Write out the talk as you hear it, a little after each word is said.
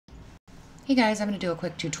Hey guys, I'm going to do a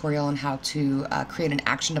quick tutorial on how to create an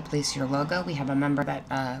action to place your logo. We have a member that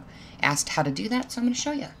asked how to do that, so I'm going to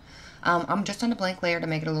show you. I'm just on a blank layer to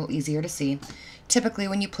make it a little easier to see. Typically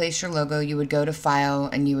when you place your logo, you would go to File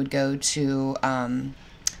and you would go to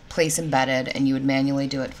Place Embedded, and you would manually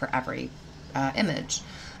do it for every image.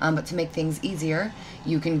 But to make things easier,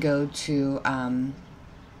 you can go to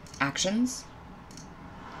Actions,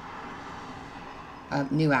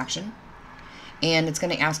 New Action, and it's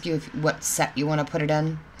going to ask you what set you want to put it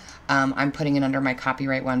in. I'm putting it under my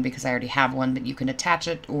copyright one because I already have one, but you can attach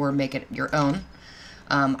it or make it your own.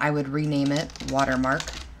 I would rename it Watermark,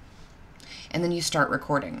 and then you start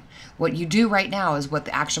recording. What you do right now is what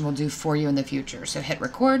the action will do for you in the future. So hit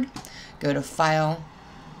record, go to File,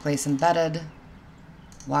 Place Embedded,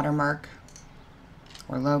 Watermark,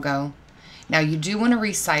 or Logo. Now you do want to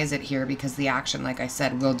resize it here because the action, like I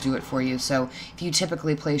said, will do it for you. So if you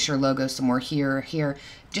typically place your logo somewhere here or here,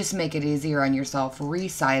 just make it easier on yourself,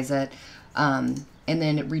 resize it, and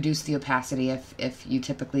then reduce the opacity if you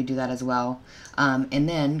typically do that as well. And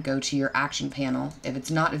then go to your action panel. If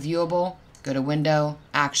it's not viewable, go to Window,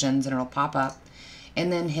 Actions, and it'll pop up.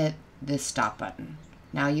 And then hit this stop button.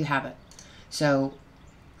 Now you have it. So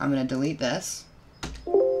I'm going to delete this.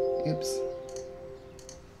 Oops.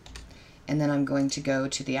 And then I'm going to go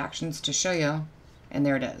to the actions to show you, and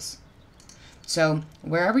there it is. So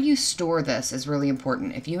wherever you store this is really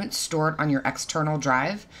important. If you store it on your external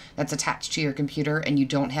drive that's attached to your computer and you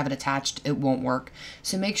don't have it attached, it won't work.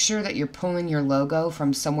 So make sure that you're pulling your logo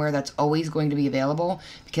from somewhere that's always going to be available,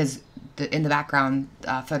 because in the background,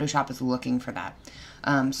 Photoshop is looking for that.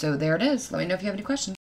 So there it is. Let me know if you have any questions.